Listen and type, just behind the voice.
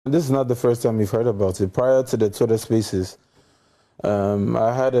This is not the first time you've heard about it. Prior to the Twitter Spaces,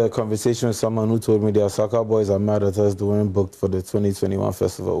 I had a conversation with someone who told me the Asakaa Boys are mad at us doing booked for the 2021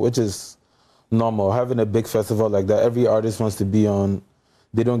 festival, which is normal. Having a big festival like that, every artist wants to be on.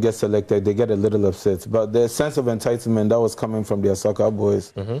 They don't get selected, they get a little upset. But the sense of entitlement that was coming from the Asakaa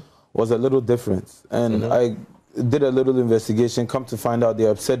Boys was a little different. And I did a little investigation, come to find out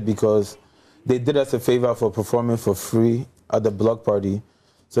they're upset because they did us a favor for performing for free at the block party.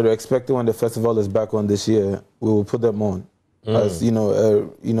 So they're expecting when the festival is back on this year, we will put them on as,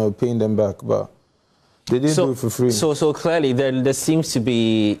 paying them back. But they didn't do it for free. So clearly there seems to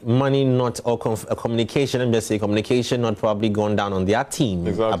be money not, or communication, let me just say communication not probably gone down on their team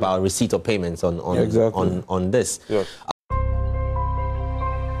about receipt of payments on this. Yes.